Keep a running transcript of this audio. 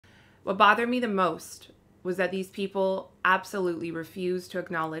What bothered me the most was that these people absolutely refused to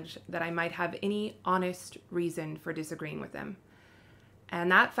acknowledge that I might have any honest reason for disagreeing with them.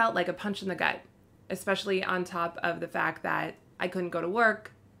 And that felt like a punch in the gut, especially on top of the fact that I couldn't go to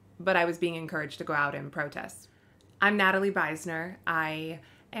work, but I was being encouraged to go out and protest. I'm Natalie Beisner. I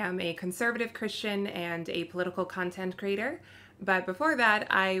am a conservative Christian and a political content creator. But before that,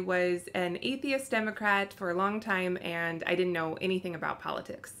 I was an atheist Democrat for a long time, and I didn't know anything about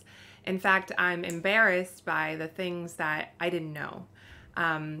politics. In fact, I'm embarrassed by the things that I didn't know.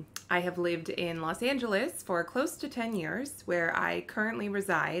 I have lived in Los Angeles for close to 10 years, where I currently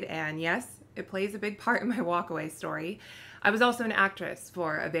reside, and yes, it plays a big part in my walkaway story. I was also an actress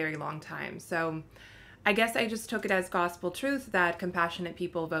for a very long time, so I guess I just took it as gospel truth that compassionate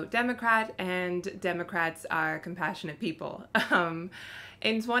people vote Democrat and Democrats are compassionate people.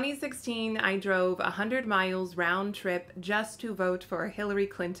 In 2016, I drove 100 miles round trip just to vote for Hillary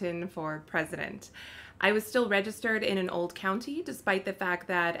Clinton for president. I was still registered in an old county, despite the fact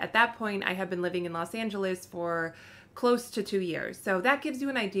that at that point I had been living in Los Angeles for close to 2 years. So that gives you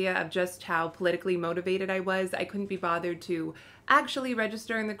an idea of just how politically motivated I was. I couldn't be bothered to actually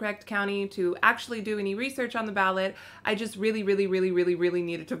register in the correct county, to actually do any research on the ballot. I just really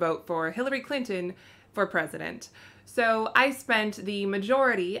needed to vote for Hillary Clinton for president. So I spent the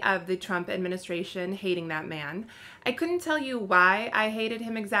majority of the Trump administration hating that man. I couldn't tell you why I hated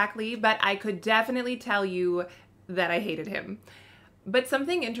him exactly, but I could definitely tell you that I hated him. But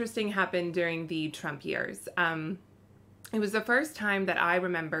something interesting happened during the Trump years. It was the first time that I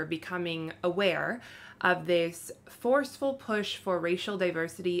remember becoming aware of this forceful push for racial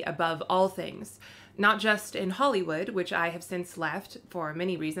diversity above all things, not just in Hollywood, which I have since left for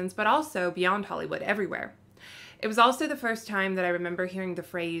many reasons, but also beyond Hollywood, everywhere. It was also the first time that I remember hearing the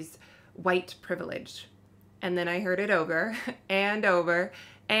phrase white privilege. And then I heard it over and over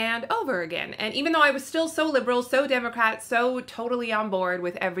and over again. And even though I was still so liberal, so Democrat, so totally on board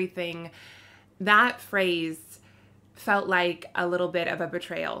with everything, that phrase felt like a little bit of a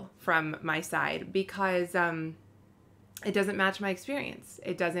betrayal from my side because it doesn't match my experience.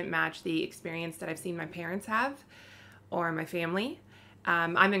 It doesn't match the experience that I've seen my parents have or my family.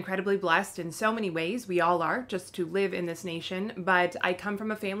 I'm incredibly blessed in so many ways. We all are, just to live in this nation. But I come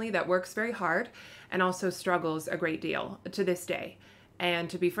from a family that works very hard and also struggles a great deal to this day. And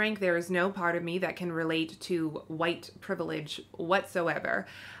to be frank, there is no part of me that can relate to white privilege whatsoever.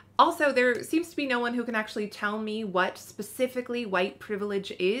 Also, there seems to be no one who can actually tell me what specifically white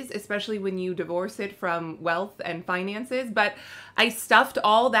privilege is, especially when you divorce it from wealth and finances. But I stuffed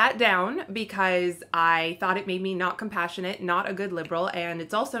all that down because I thought it made me not compassionate, not a good liberal, and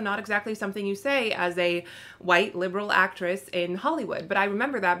it's also not exactly something you say as a white liberal actress in Hollywood. But I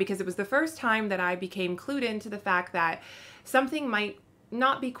remember that because it was the first time that I became clued into the fact that something might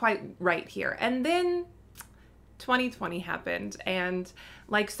not be quite right here. And then 2020 happened, and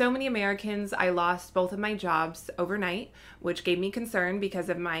like so many Americans, I lost both of my jobs overnight, which gave me concern because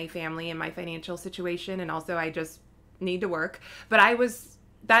of my family and my financial situation, and also I just need to work. But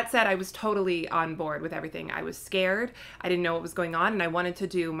that said, I was totally on board with everything. I was scared, I didn't know what was going on, and I wanted to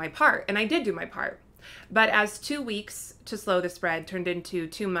do my part, and I did do my part. But as 2 weeks to slow the spread turned into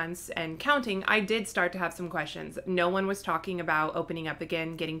 2 months and counting, I did start to have some questions. No one was talking about opening up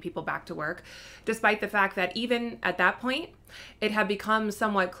again, getting people back to work, despite the fact that even at that point, it had become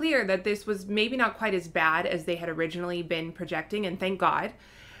somewhat clear that this was maybe not quite as bad as they had originally been projecting, and thank God.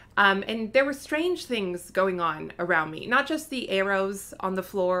 And there were strange things going on around me, not just the arrows on the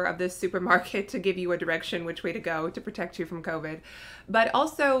floor of this supermarket to give you a direction which way to go to protect you from COVID, but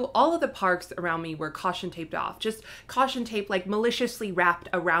also all of the parks around me were caution taped off, just caution tape like maliciously wrapped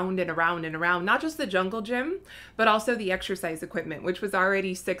around and around and around, not just the jungle gym, but also the exercise equipment, which was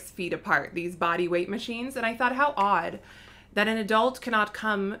already 6 feet apart, these body weight machines. And I thought, how odd that an adult cannot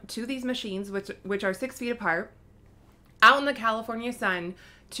come to these machines, which are 6 feet apart, out in the California sun,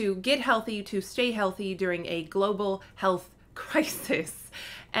 to get healthy, to stay healthy during a global health crisis.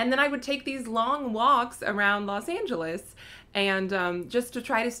 And then I would take these long walks around Los Angeles and just to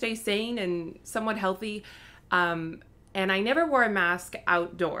try to stay sane and somewhat healthy. And I never wore a mask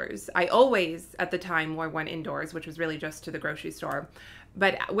outdoors. I always, at the time, wore one indoors, which was really just to the grocery store.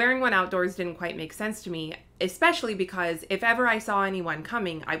 But wearing one outdoors didn't quite make sense to me, especially because if ever I saw anyone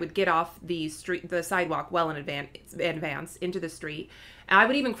coming, I would get off the sidewalk well in advance into the street. And I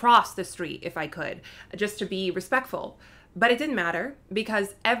would even cross the street if I could, just to be respectful. But it didn't matter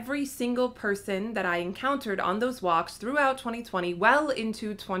because every single person that I encountered on those walks throughout 2020, well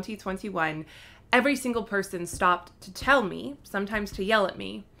into 2021, every single person stopped to tell me, sometimes to yell at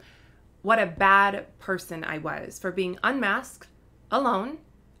me, what a bad person I was for being unmasked, alone,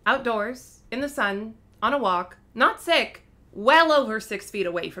 outdoors, in the sun, on a walk, not sick, well over 6 feet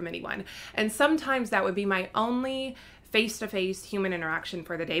away from anyone. And sometimes that would be my only face-to-face human interaction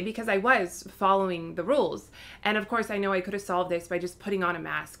for the day because I was following the rules. And of course, I know I could have solved this by just putting on a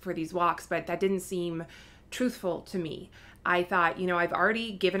mask for these walks, but that didn't seem truthful to me. I thought, I've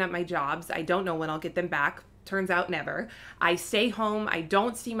already given up my jobs. I don't know when I'll get them back. Turns out never. I stay home. I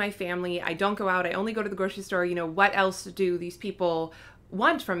don't see my family. I don't go out. I only go to the grocery store. What else do these people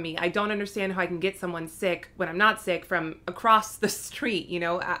want from me? I don't understand how I can get someone sick when I'm not sick from across the street,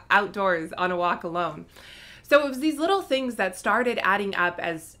 outdoors on a walk alone. So it was these little things that started adding up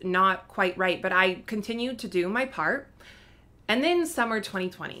as not quite right, but I continued to do my part. And then summer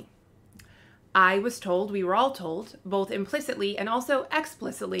 2020, we were all told, both implicitly and also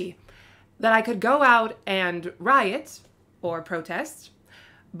explicitly, that I could go out and riot or protest,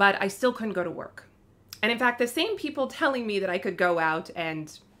 but I still couldn't go to work. And in fact, the same people telling me that I could go out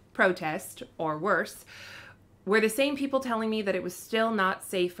and protest, or worse, were the same people telling me that it was still not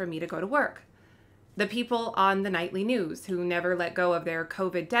safe for me to go to work. The people on the nightly news who never let go of their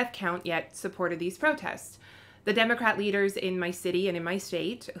COVID death count yet supported these protests. The Democrat leaders in my city and in my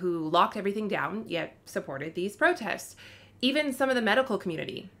state who locked everything down yet supported these protests. Even some of the medical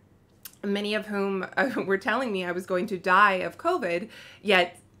community, many of whom were telling me I was going to die of COVID,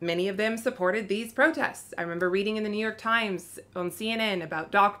 yet many of them supported these protests. I remember reading in the New York Times, on CNN,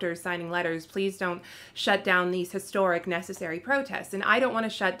 about doctors signing letters, please don't shut down these historic, necessary protests. And I don't want to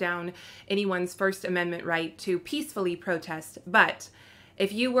shut down anyone's First Amendment right to peacefully protest, but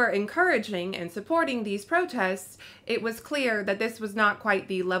if you were encouraging and supporting these protests, it was clear that this was not quite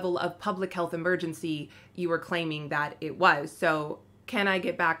the level of public health emergency you were claiming that it was. So, can I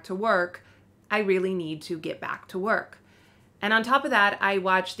get back to work? I really need to get back to work. And on top of that, I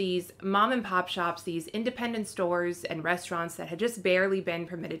watched these mom and pop shops, these independent stores and restaurants that had just barely been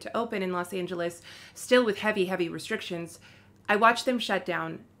permitted to open in Los Angeles, still with heavy, heavy restrictions. I watched them shut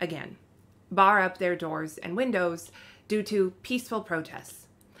down again, bar up their doors and windows due to peaceful protests.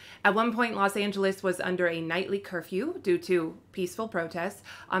 At one point, Los Angeles was under a nightly curfew due to peaceful protests,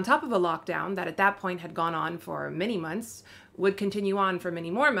 on top of a lockdown that at that point had gone on for many months, would continue on for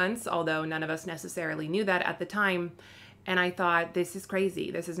many more months, although none of us necessarily knew that at the time. And I thought, this is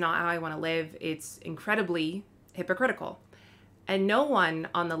crazy. This is not how I want to live. It's incredibly hypocritical. And no one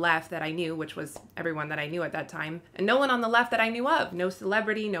on the left that I knew, which was everyone that I knew at that time, and no one on the left that I knew of, no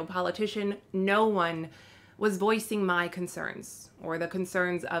celebrity, no politician, no one was voicing my concerns or the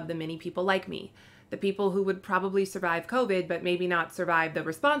concerns of the many people like me, the people who would probably survive COVID, but maybe not survive the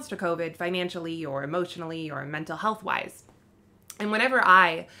response to COVID financially or emotionally or mental health wise. And whenever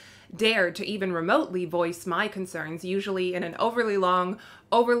I dared to even remotely voice my concerns, usually in an overly long,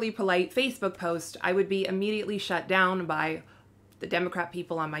 overly polite Facebook post, I would be immediately shut down by the Democrat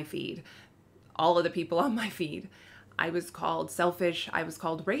people on my feed, all of the people on my feed. I was called selfish, I was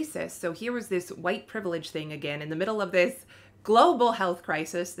called racist. So here was this white privilege thing again in the middle of this global health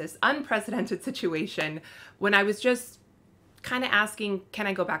crisis, this unprecedented situation, when I was just kind of asking, can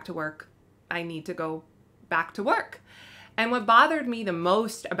I go back to work? I need to go back to work. And what bothered me the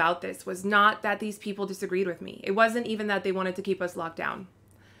most about this was not that these people disagreed with me. It wasn't even that they wanted to keep us locked down.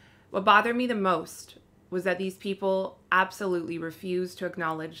 What bothered me the most was that these people absolutely refused to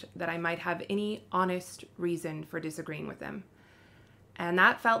acknowledge that I might have any honest reason for disagreeing with them. And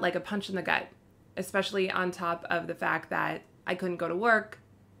that felt like a punch in the gut, especially on top of the fact that I couldn't go to work,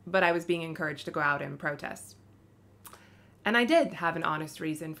 but I was being encouraged to go out and protest. And I did have an honest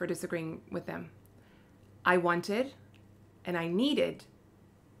reason for disagreeing with them. I wanted and I needed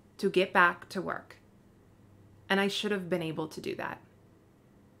to get back to work. And I should have been able to do that.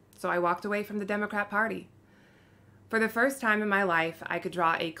 So I walked away from the Democrat Party. For the first time in my life, I could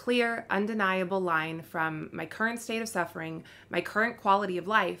draw a clear, undeniable line from my current state of suffering, my current quality of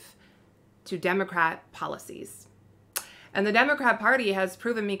life, to Democrat policies. And the Democrat Party has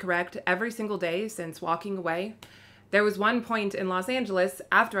proven me correct every single day since walking away. There was one point in Los Angeles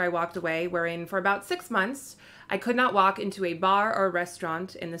after I walked away wherein for about 6 months, I could not walk into a bar or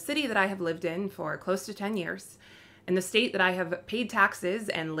restaurant in the city that I have lived in for close to 10 years, in the state that I have paid taxes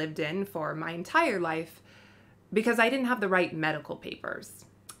and lived in for my entire life, because I didn't have the right medical papers.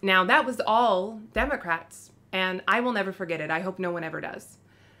 Now, that was all Democrats, and I will never forget it. I hope no one ever does.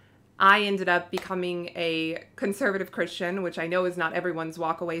 I ended up becoming a conservative Christian, which I know is not everyone's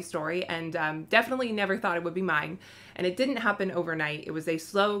walk-away story, and definitely never thought it would be mine. And it didn't happen overnight. It was a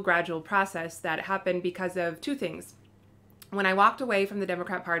slow, gradual process that happened because of two things. When I walked away from the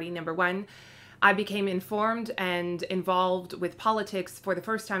Democrat Party, number one, I became informed and involved with politics for the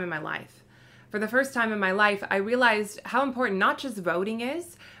first time in my life. For the first time in my life, I realized how important not just voting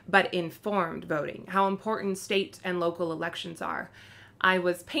is, but informed voting, how important state and local elections are. I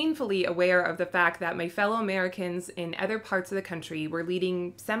was painfully aware of the fact that my fellow Americans in other parts of the country were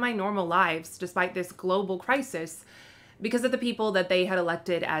leading semi-normal lives despite this global crisis because of the people that they had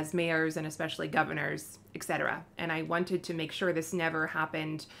elected as mayors and especially governors, etc. And I wanted to make sure this never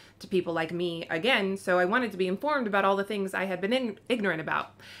happened to people like me again, so I wanted to be informed about all the things I had been ignorant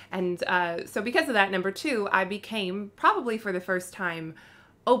about. And so because of that, number two, I became, probably for the first time,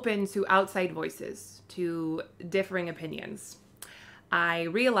 open to outside voices, to differing opinions. I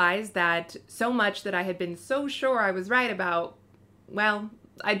realized that so much that I had been so sure I was right about, well,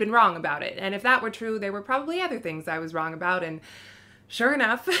 I'd been wrong about it. And if that were true, there were probably other things I was wrong about. And sure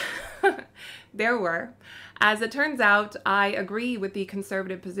enough, there were. As it turns out, I agree with the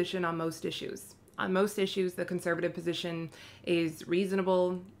conservative position on most issues. On most issues, the conservative position is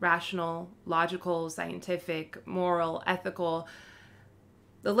reasonable, rational, logical, scientific, moral, ethical.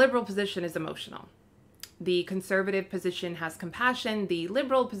 The liberal position is emotional. The conservative position has compassion. The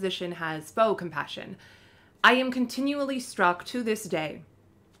liberal position has faux compassion. I am continually struck to this day,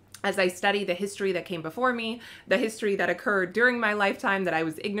 as I study the history that came before me, the history that occurred during my lifetime that I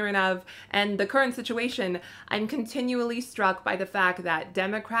was ignorant of, and the current situation, I'm continually struck by the fact that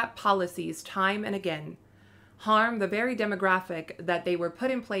Democrat policies, time and again, harm the very demographic that they were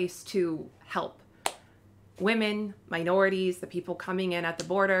put in place to help. Women, minorities, the people coming in at the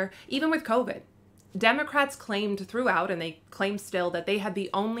border, even with COVID. Democrats claimed throughout, and they claim still, that they had the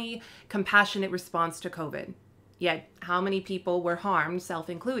only compassionate response to COVID. Yet, how many people were harmed,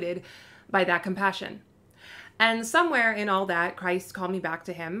 self-included, by that compassion? And somewhere in all that, Christ called me back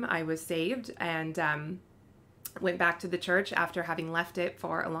to him. I was saved and went back to the church after having left it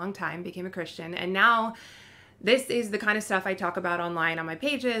for a long time, became a Christian. And now this is the kind of stuff I talk about online on my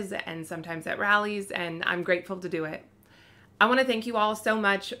pages and sometimes at rallies, and I'm grateful to do it. I want to thank you all so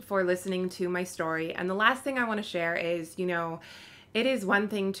much for listening to my story. And the last thing I want to share is, it is one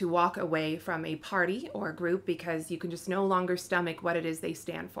thing to walk away from a party or a group because you can just no longer stomach what it is they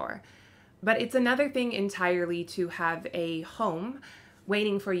stand for. But it's another thing entirely to have a home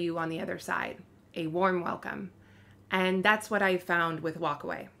waiting for you on the other side, a warm welcome. And that's what I found with Walk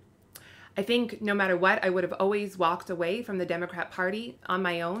Away. I think no matter what, I would have always walked away from the Democrat Party on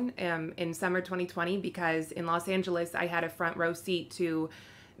my own in summer 2020 because in Los Angeles, I had a front row seat to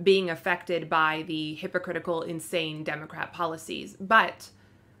being affected by the hypocritical, insane Democrat policies. But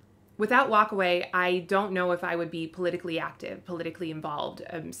without Walk Away, I don't know if I would be politically active, politically involved,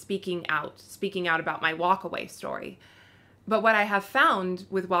 speaking out about my Walk Away story. But what I have found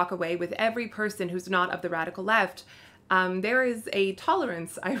with Walk Away, with every person who's not of the radical left, there is a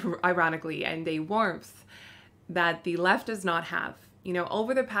tolerance, ironically, and a warmth that the left does not have.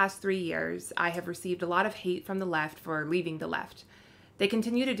 Over the past 3 years, I have received a lot of hate from the left for leaving the left. They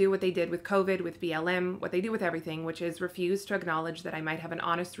continue to do what they did with COVID, with BLM, what they do with everything, which is refuse to acknowledge that I might have an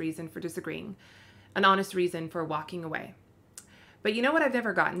honest reason for disagreeing, an honest reason for walking away. But you know what I've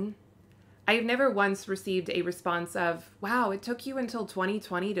never gotten? I have never once received a response of, wow, it took you until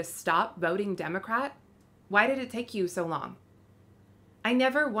 2020 to stop voting Democrat? Why did it take you so long? I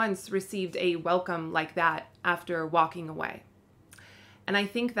never once received a welcome like that after walking away. And I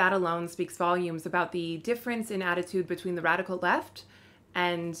think that alone speaks volumes about the difference in attitude between the radical left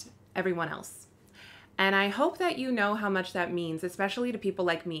and everyone else. And I hope that you know how much that means, especially to people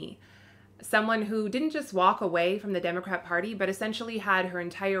like me, someone who didn't just walk away from the Democrat Party, but essentially had her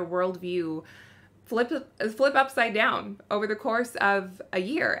entire worldview flip upside down over the course of a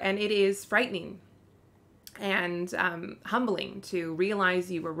year. And it is frightening and humbling to realize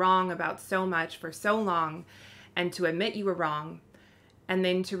you were wrong about so much for so long and to admit you were wrong and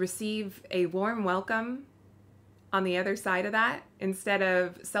then to receive a warm welcome on the other side of that instead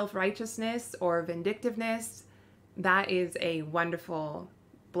of self-righteousness or vindictiveness. That is a wonderful,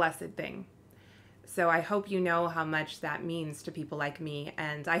 blessed thing. So I hope you know how much that means to people like me,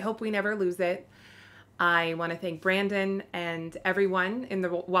 and I hope we never lose it. I want to thank Brandon and everyone in the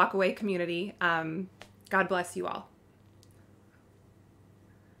Walk Away community. God bless you all.